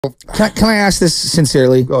Can I ask this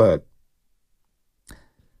sincerely? Go ahead.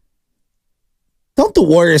 Don't the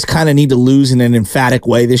Warriors kind of need to lose in an emphatic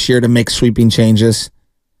way this year to make sweeping changes?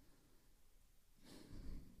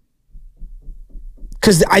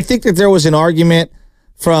 Because I think that there was an argument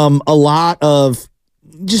from a lot of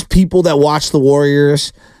just people that watch the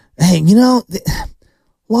Warriors. Hey,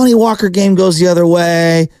 Lonnie Walker game goes the other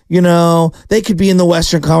way. They could be in the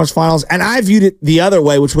Western Conference Finals. And I viewed it the other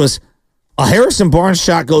way, which was a Harrison Barnes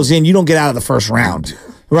shot goes in, you don't get out of the first round,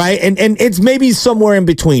 right? And it's maybe somewhere in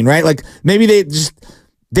between, right? Like maybe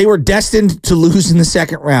they were destined to lose in the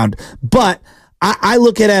second round. But I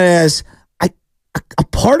look at it as a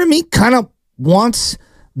part of me kind of wants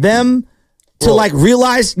them to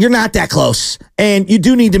realize you're not that close and you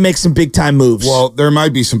do need to make some big time moves. Well, there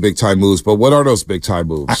might be some big time moves, but what are those big time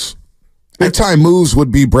moves? Big time moves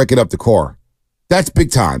would be breaking up the core. That's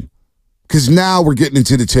big time. Because now we're getting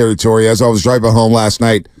into the territory. As I was driving home last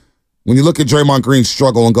night, when you look at Draymond Green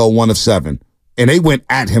struggle and go 1 of 7, and they went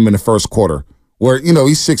at him in the first quarter, where,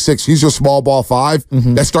 he's 6'6", he's your small ball 5.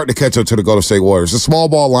 Mm-hmm. That's starting to catch up to the Golden State Warriors. The small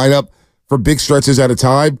ball lineup for big stretches at a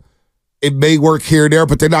time, it may work here and there,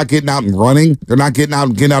 but they're not getting out and running. They're not getting out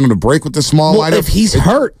on the break with the small lineup. If he's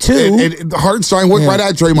hurt, too. And Hartenstein went right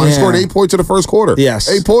at Draymond. He scored 8 points in the first quarter. Yes.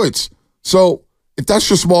 8 points. So if that's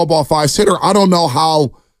your small ball 5 sitter, I don't know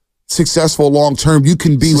how successful long-term you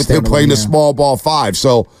can be with him playing the small ball 5.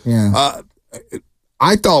 So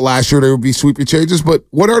I thought last year there would be sweeping changes, but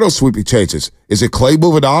what are those sweeping changes? Is it Clay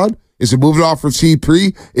moving on? Is it moving on from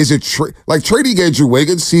CP? Is it trading Andrew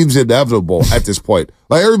Wiggins seems inevitable at this point?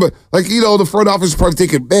 Like everybody, the front office is probably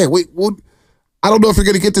thinking, man, wait, what? I don't know if you're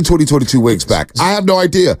going to get the 2022 Wiggins back. I have no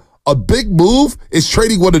idea. A big move is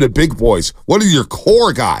trading one of the big boys, one of your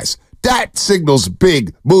core guys. That signals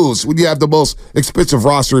big moves when you have the most expensive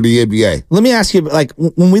roster in the NBA. Let me ask you,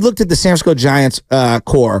 when we looked at the San Francisco Giants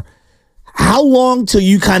core, how long till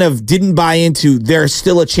you kind of didn't buy into they're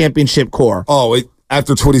still a championship core?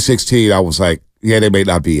 After 2016, I was like, yeah, they may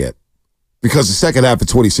not be it. Because the second half of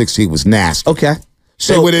 2016 was nasty. Okay.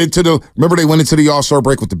 So they went into the All-Star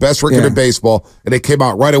break with the best record in baseball, and they came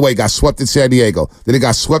out right away, got swept in San Diego. Then they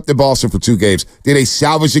got swept in Boston for 2 games. Then they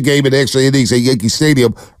salvaged the game in extra innings at Yankee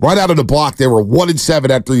Stadium. Right out of the block, they were 1-7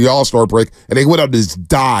 after the All-Star break, and they went on this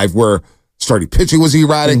dive where starting pitching was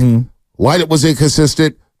erratic, lineup was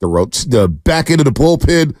inconsistent, the back end of the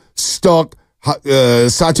bullpen stunk.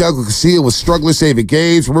 Santiago Casilla was struggling saving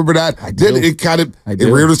games. Remember that? Then it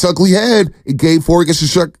reared its ugly head in Game 4 against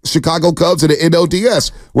the Chicago Cubs in the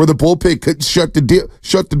NLDS, where the bullpen couldn't shut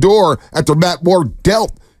the door after Matt Moore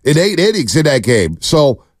dealt in 8 innings in that game.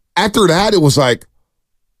 So after that, it was like,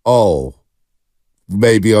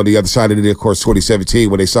 maybe on the other side of it, of course,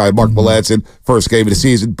 2017 when they signed Mark Melancon, first game of the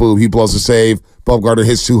season, boom, he blows a save. Bumgarner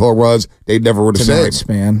hits 2 home runs. They never would have saved.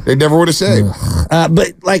 Man. They never would have saved.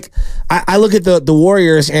 But I look at the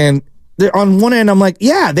Warriors, and they're on one end, I'm like,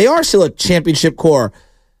 yeah, they are still a championship core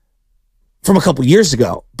from a couple years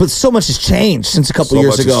ago, but so much has changed since a couple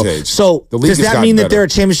years ago. So does that mean that they're a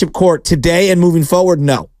championship core today and moving forward?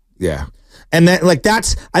 No. Yeah. And I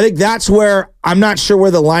think that's where I'm not sure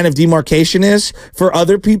where the line of demarcation is for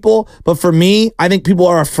other people, but for me, I think people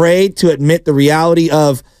are afraid to admit the reality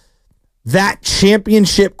of that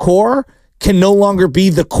championship core can no longer be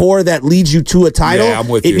the core that leads you to a title. Yeah, I'm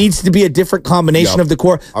with you. It needs to be a different combination of the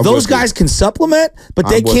core. Those guys can supplement, but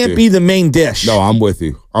they can't be the main dish. No, I'm with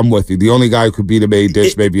you. The only guy who could be the main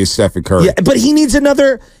dish maybe is Stephen Curry. Yeah, but he needs a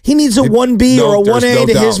 1B or a 1A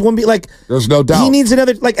to his 1B. There's no doubt. He needs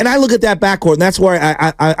another, and I look at that backcourt, and that's where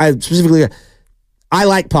I specifically, I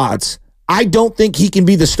like Pods. I don't think he can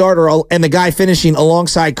be the starter and the guy finishing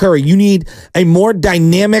alongside Curry. You need a more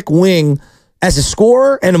dynamic wing as a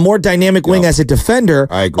scorer and a more dynamic wing as a defender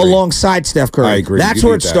alongside Steph Curry. I agree. That's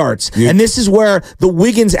where it starts. And this is where the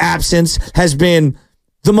Wiggins absence has been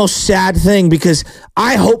the most sad thing, because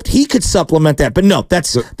I hoped he could supplement that. But no, that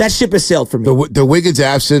ship has sailed for me. The Wiggins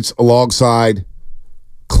absence alongside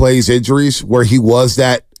Clay's injuries, where he was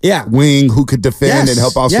that wing who could defend and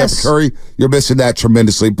help out Steph Curry, you're missing that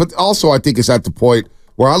tremendously. But also I think it's at the point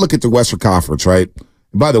where I look at the Western Conference, right?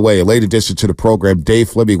 And by the way, a late addition to the program, Dave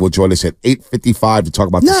Fleming will join us at 8:55 to talk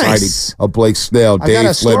about the signing of Blake Snell. I got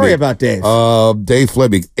a story about Dave. Dave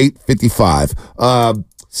Fleming, 8:55.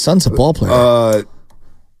 Son's a ball player.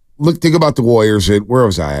 Think about the Warriors. And where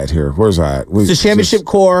was I at here? Where's I at? The championship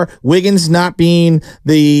core, Wiggins not being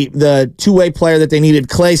the two-way player that they needed,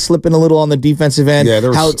 Clay slipping a little on the defensive end,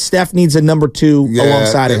 how Steph needs a number 2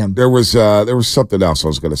 alongside of him. There was something else I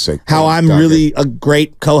was going to say. How I'm really a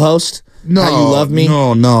great co-host. No, how you love me.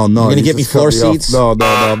 No. You're going to get me floor seats? No,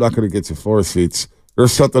 I'm not going to get you floor seats.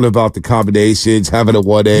 There's something about the combinations, having a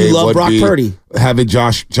 1A, You love 1B, Brock Purdy. having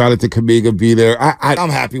Jonathan Kuminga be there. I'm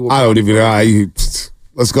happy with I don't even know.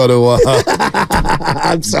 Let's go to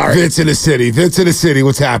I'm sorry. Vince in the City. Vince in the City,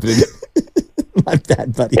 what's happening? My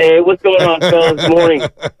bad, buddy. Hey, what's going on, fellas? Good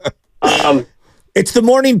morning. It's the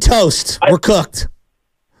morning toast. We're cooked.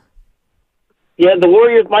 Yeah, the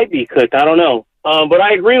Warriors might be cooked. I don't know. But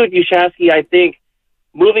I agree with you, Shasky. I think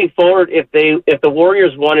moving forward, if the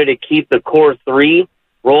Warriors wanted to keep the core three,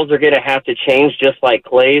 roles are going to have to change, just like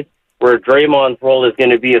Klay's, where Draymond's role is going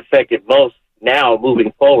to be affected most now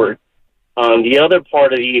moving forward. The other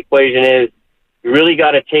part of the equation is you really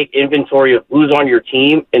got to take inventory of who's on your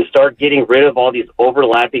team and start getting rid of all these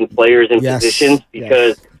overlapping players and positions,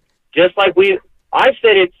 because just like I've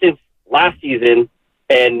said it since last season,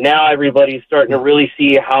 and now everybody's starting to really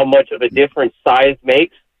see how much of a difference size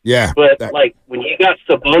makes. Yeah. But like when you got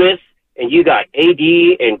Sabonis and you got AD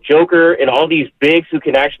and Joker and all these bigs who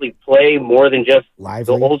can actually play more than just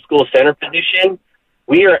the old school center position,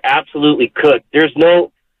 we are absolutely cooked. There's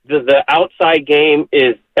no the outside game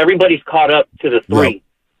is everybody's caught up to the three.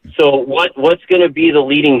 Yep. So what's going to be the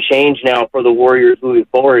leading change now for the Warriors moving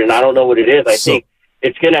forward? And I don't know what it is. I think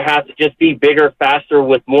it's going to have to just be bigger, faster,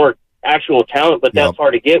 with more actual talent, but that's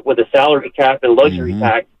hard to get with a salary cap and luxury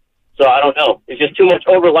tax. So I don't know. It's just too much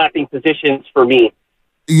overlapping positions for me.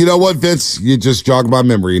 You know what, Vince? You just jogged my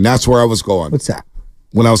memory, and that's where I was going. What's that?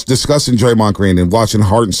 When I was discussing Draymond Green and watching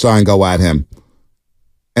Hartenstein go at him,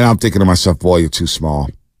 and I'm thinking to myself, boy, you're too small.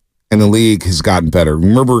 And the league has gotten better.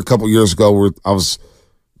 Remember a couple years ago we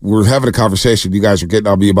were having a conversation. You guys were getting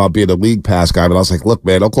on me about being a league pass guy, but I was like, look,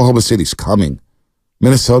 man, Oklahoma City's coming.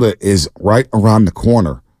 Minnesota is right around the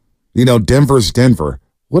corner. You know, Denver's Denver.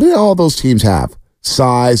 What do all those teams have?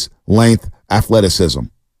 Size, length, athleticism.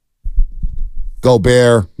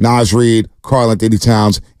 Gobert, Naz Reid, Karl-Anthony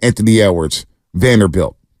Towns, Anthony Edwards,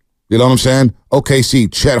 Vanderbilt. You know what I'm saying? OKC,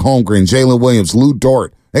 Chet Holmgren, Jalen Williams, Lou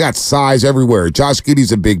Dort. They got size everywhere. Josh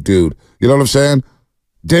Giddey's a big dude. You know what I'm saying?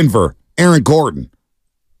 Denver, Aaron Gordon.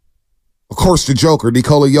 Of course, the Joker,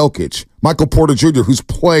 Nikola Jokic. Michael Porter Jr., he's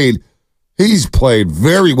played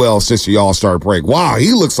very well since the All-Star break. Wow,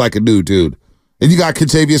 he looks like a new dude. And you got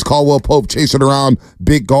Kentavious Caldwell-Pope chasing around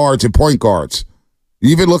big guards and point guards.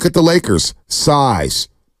 You even look at the Lakers, size.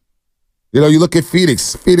 You know, you look at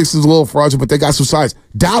Phoenix. Phoenix is a little fraudulent, but they got some size.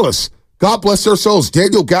 Dallas, God bless their souls.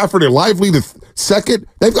 Daniel Gafford and Lively the second.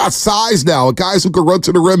 They've got size now. Guys who can run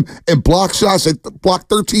to the rim and block shots. They blocked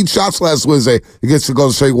 13 shots last Wednesday against the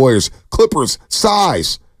Golden State Warriors. Clippers,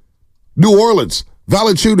 size. New Orleans,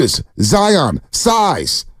 Valanciunas, Zion,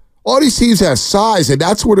 size. All these teams have size, and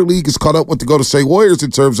that's where the league is caught up with the Golden State Warriors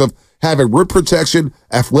in terms of having rim protection,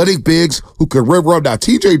 athletic bigs who can rim run. Now,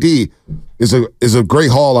 TJD is a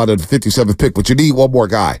great haul out of the 57th pick, but you need one more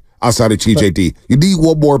guy outside of TJD. You need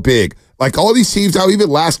one more big. Like all these teams now,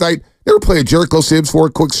 even last night, they were playing Jericho Sims for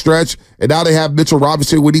a quick stretch, and now they have Mitchell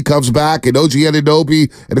Robinson when he comes back, and OG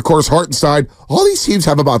Anunoby, and of course Hartenstein. All these teams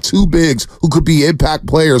have about two bigs who could be impact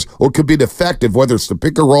players or could be effective, whether it's the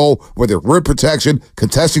pick and roll, whether rim protection,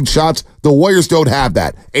 contesting shots. The Warriors don't have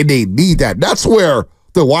that, and they need that. That's where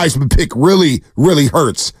the Wiseman pick really, really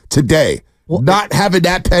hurts today. Not having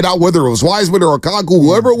that pen out, whether it was Wiseman or Okongwu,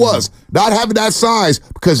 whoever it was, not having that size,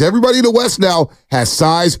 because everybody in the West now has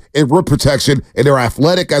size and rim protection, and they're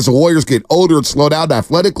athletic. As the Warriors get older and slow down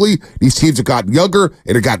athletically, these teams have gotten younger,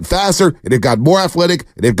 and they've gotten faster, and they've gotten more athletic,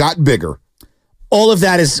 and they've gotten bigger. All of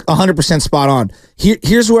that is 100% spot on.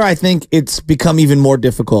 Here's where I think it's become even more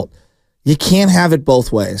difficult. You can't have it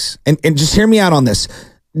both ways. And just hear me out on this.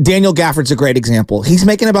 Daniel Gafford's a great example. He's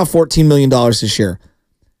making about $14 million this year.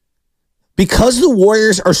 Because the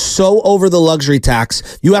Warriors are so over the luxury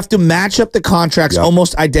tax, you have to match up the contracts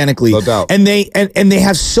almost identically. No doubt. And they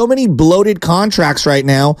have so many bloated contracts right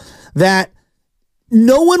now that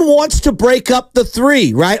no one wants to break up the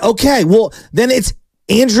three, right? Okay, well, then it's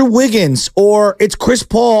Andrew Wiggins or it's Chris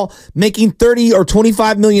Paul making $30 or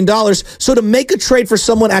 $25 million. So to make a trade for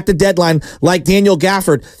someone at the deadline like Daniel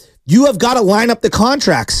Gafford, you have got to line up the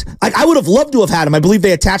contracts. I would have loved to have had him. I believe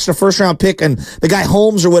they attached a first-round pick, and the guy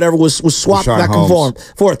Holmes or whatever was swapped back and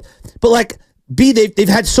forth. But like they've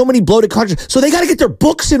had so many bloated contracts, so they got to get their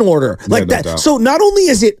books in order like that. Doubt. So not only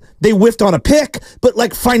is it they whiffed on a pick, but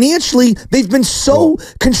like financially they've been so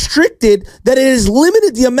constricted that it has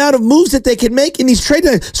limited the amount of moves that they can make in these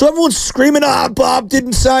trades. So everyone's screaming, Bob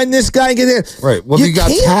didn't sign this guy. Right. Well, you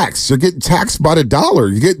got taxed. You're getting taxed by the dollar.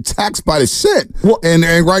 You're getting taxed by the cent. Well, and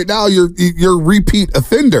right now you're a repeat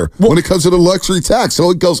offender when it comes to the luxury tax.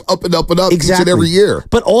 So it goes up and up and up each and every year.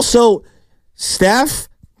 But also, Steph,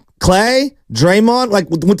 Klay, Draymond, like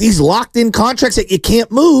with these locked-in contracts that you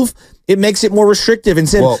can't move, It makes it more restrictive.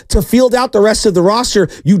 Instead, to field out the rest of the roster,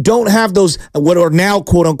 you don't have those what are now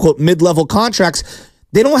quote-unquote mid-level contracts.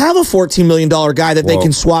 They don't have a $14 million guy that they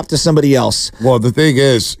can swap to somebody else. Well, the thing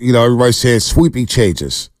is, everybody says sweeping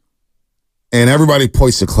changes. And everybody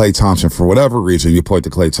points to Klay Thompson. For whatever reason, you point to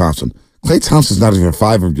Klay Thompson. Klay Thompson's not even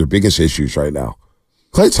 5 of your biggest issues right now.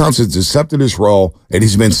 Klay Thompson's accepted his role, and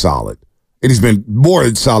he's been solid. And he's been more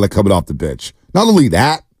than solid coming off the bench. Not only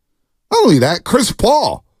that, Chris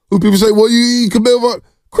Paul, who people say, well, you can move on.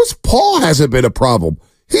 Chris Paul hasn't been a problem.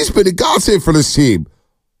 He's been a godsend for this team.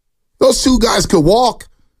 Those two guys could walk,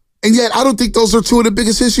 and yet I don't think those are two of the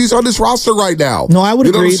biggest issues on this roster right now. No, I would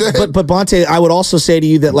agree. But Bonte, I would also say to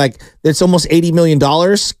you that it's almost $80 million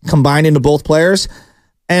combined into both players.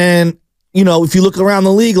 And, if you look around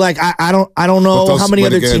the league, I don't know how many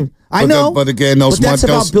other teams. I know. But again, those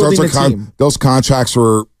contracts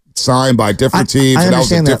were signed by different teams, and that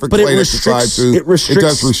was a different Klay exercise too. It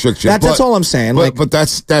does restrict you. That's all I'm saying. But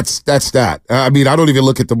that's that. I mean, I don't even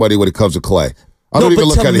look at the money when it comes to Klay. I don't even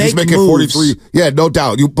look at it. He's making 43. Yeah, no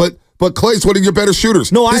doubt. But Klay's one of your better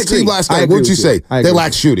shooters. No, I agree. His team last night, what'd you say? They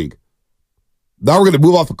lack shooting. Now we're going to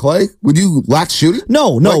move off of Klay? Would you lack shooting?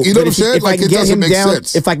 No. You know what I'm saying? It doesn't make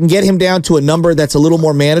sense. If I can get him down to a number that's a little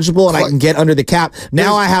more manageable and I can get under the cap,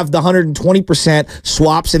 now I have the 120%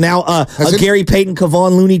 swaps, and now a Gary Payton,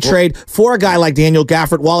 Kevon Looney trade for a guy like Daniel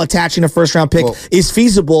Gafford while attaching a first-round pick is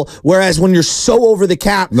feasible, whereas when you're so over the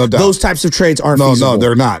cap, those types of trades aren't feasible. No,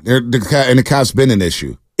 they're not. And the cap's been an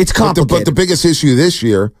issue. It's complicated. But the biggest issue this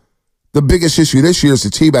year is the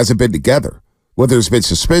team hasn't been together. Whether it's been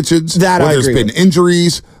suspensions, whether it's been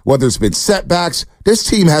injuries, whether it's been setbacks, this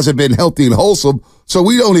team hasn't been healthy and wholesome, so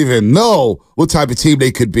we don't even know what type of team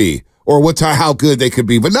they could be or how good they could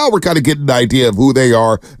be. But now we're kind of getting an idea of who they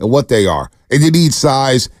are and what they are. And you need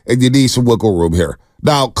size and you need some wiggle room here.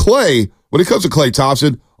 Now, Klay, when it comes to Klay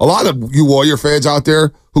Thompson, a lot of you Warrior fans out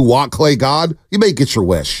there who want Klay God, you may get your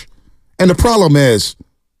wish. And the problem is,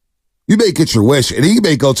 you may get your wish and he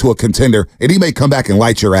may go to a contender and he may come back and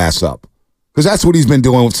light your ass up. Because that's what he's been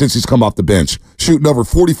doing since he's come off the bench, shooting over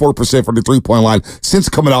 44% from the three-point line since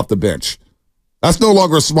coming off the bench. That's no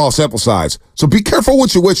longer a small sample size. So be careful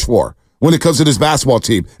what you wish for when it comes to this basketball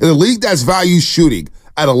team. In a league that's values shooting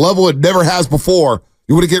at a level it never has before,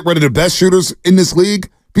 you want to get rid of the best shooters in this league?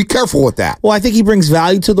 Be careful with that. Well, I think he brings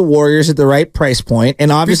value to the Warriors at the right price point,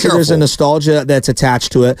 and obviously there's a nostalgia that's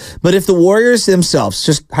attached to it. But if the Warriors themselves,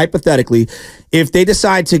 just hypothetically, if they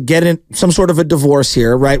decide to get in some sort of a divorce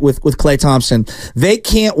here, right, with Klay Thompson, they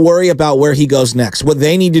can't worry about where he goes next. What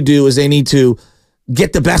they need to do is they need to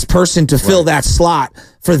get the best person to fill that slot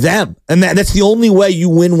for them. And that's the only way you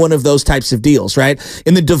win one of those types of deals, right?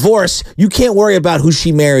 In the divorce, you can't worry about who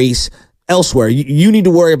she marries elsewhere. You need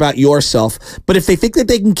to worry about yourself. But if they think that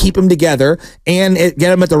they can keep them together and get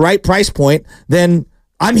them at the right price point, then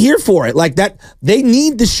I'm here for it. Like that, they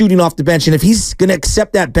need the shooting off the bench. And if he's going to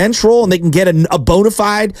accept that bench role and they can get a bona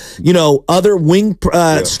fide, other wing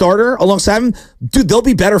starter alongside him, dude, they'll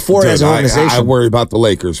be better for it as an organization. I worry about the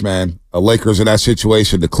Lakers, man. The Lakers in that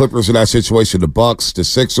situation, the Clippers in that situation, the Bucks, the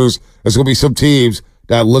Sixers. There's going to be some teams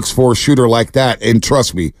that looks for a shooter like that. And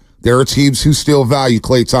trust me, there are teams who still value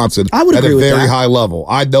Klay Thompson at a very high level.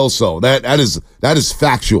 I know so. That is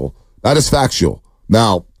factual. That is factual.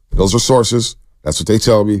 Now, those are sources. That's what they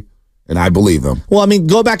tell me, and I believe them. Well, I mean,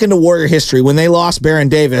 go back into Warrior history. When they lost Baron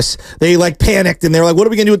Davis, they panicked, and they were like, what are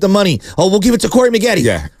we going to do with the money? Oh, we'll give it to Corey Maggette.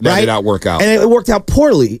 Yeah, that did not work out. And it worked out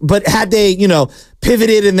poorly. But had they,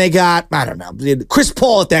 pivoted and they got, I don't know, Chris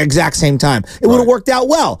Paul at that exact same time, it would have worked out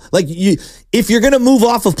well. Like, if you're going to move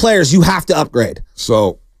off of players, you have to upgrade.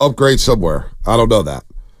 So, upgrade somewhere. I don't know that.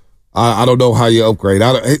 I don't know how you upgrade.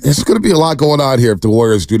 There's going to be a lot going on here if the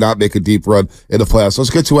Warriors do not make a deep run in the playoffs. Let's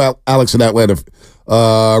get to Alex in Atlanta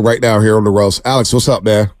right now here on the roast. Alex, what's up,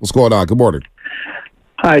 man? What's going on? Good morning.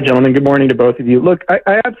 Hi, gentlemen. Good morning to both of you. Look,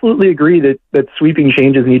 I absolutely agree that sweeping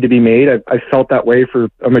changes need to be made. I felt that way for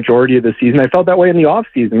a majority of the season. I felt that way in the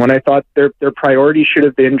offseason when I thought their priority should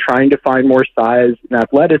have been trying to find more size and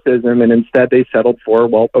athleticism, and instead they settled for,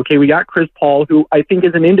 we got Chris Paul, who I think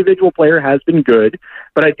as an individual player has been good,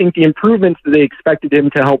 but I think the improvements that they expected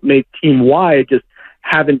him to help make team-wide just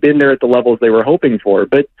haven't been there at the levels they were hoping for.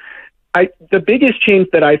 But the biggest change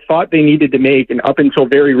that I thought they needed to make, and up until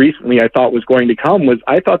very recently I thought was going to come, was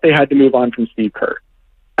I thought they had to move on from Steve Kerr.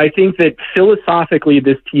 I think that philosophically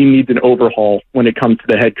this team needs an overhaul when it comes to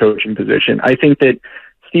the head coaching position. I think that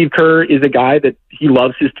Steve Kerr is a guy that he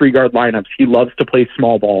loves his three-guard lineups. He loves to play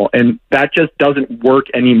small ball, and that just doesn't work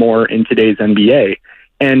anymore in today's NBA.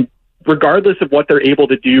 And regardless of what they're able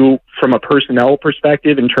to do from a personnel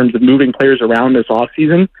perspective in terms of moving players around this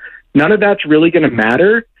offseason, none of that's really going to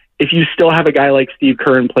matter if you still have a guy like Steve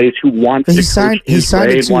Kerr in place who wants to coach his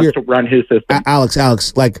play and wants to run his system.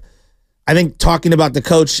 Alex, like, I think talking about the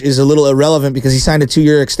coach is a little irrelevant because he signed a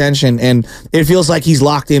 2-year extension, and it feels like he's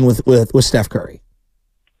locked in with Steph Curry.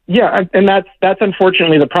 Yeah, and that's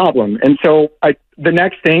unfortunately the problem. And so the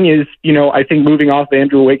next thing is, I think moving off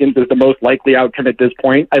Andrew Wiggins is the most likely outcome at this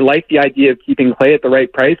point. I like the idea of keeping Klay at the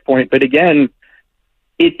right price point, but again,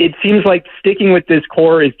 it seems like sticking with this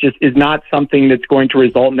core is not something that's going to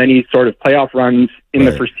result in any sort of playoff runs in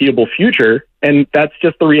the foreseeable future. And that's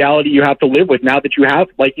just the reality you have to live with now that you have,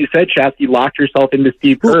 like you said, Shasky, locked yourself into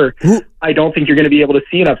Steve Kerr. I don't think you're going to be able to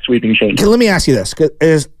see enough sweeping changes. Let me ask you this.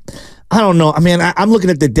 I don't know. I mean, I'm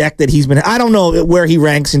looking at the deck that he's been. I don't know where he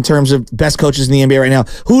ranks in terms of best coaches in the NBA right now.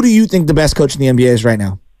 Who do you think the best coach in the NBA is right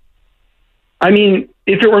now? I mean,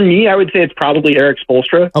 if it were me, I would say it's probably Eric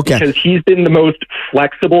Spoelstra. Okay. Because he's been the most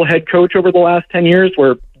flexible head coach over the last 10 years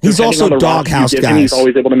where he's also doghouse guys. He's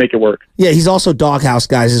always able to make it work. Yeah, he's also doghouse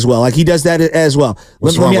guys as well. Like, he does that as well.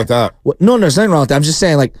 What's wrong with that? No, there's nothing wrong with that. I'm just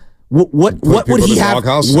saying, like, what would he have?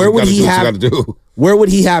 Where would he have? Where would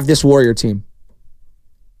he have this Warrior team?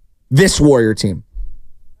 This Warrior team?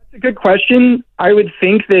 That's a good question. I would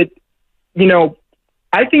think that,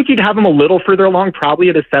 I think he'd have him a little further along, probably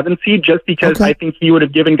at a 7th seed, just because I think he would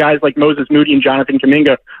have given guys like Moses Moody and Jonathan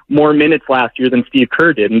Kuminga more minutes last year than Steve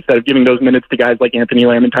Kerr did, instead of giving those minutes to guys like Anthony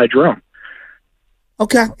Lamb and Ty Jerome.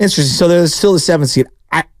 Okay, interesting. So there's still the 7th seed.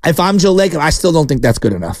 If I'm Joe Lacob, I still don't think that's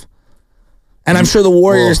good enough. And I'm sure the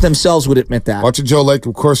Warriors themselves would admit that. Watching Joe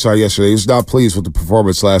Lacob courtside yesterday, he was not pleased with the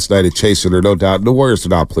performance last night at Chaser, no doubt. The Warriors are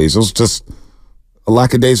not pleased. It was just a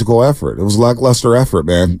lackadaisical effort. It was lackluster effort,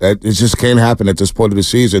 man. It just can't happen at this point of the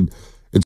season.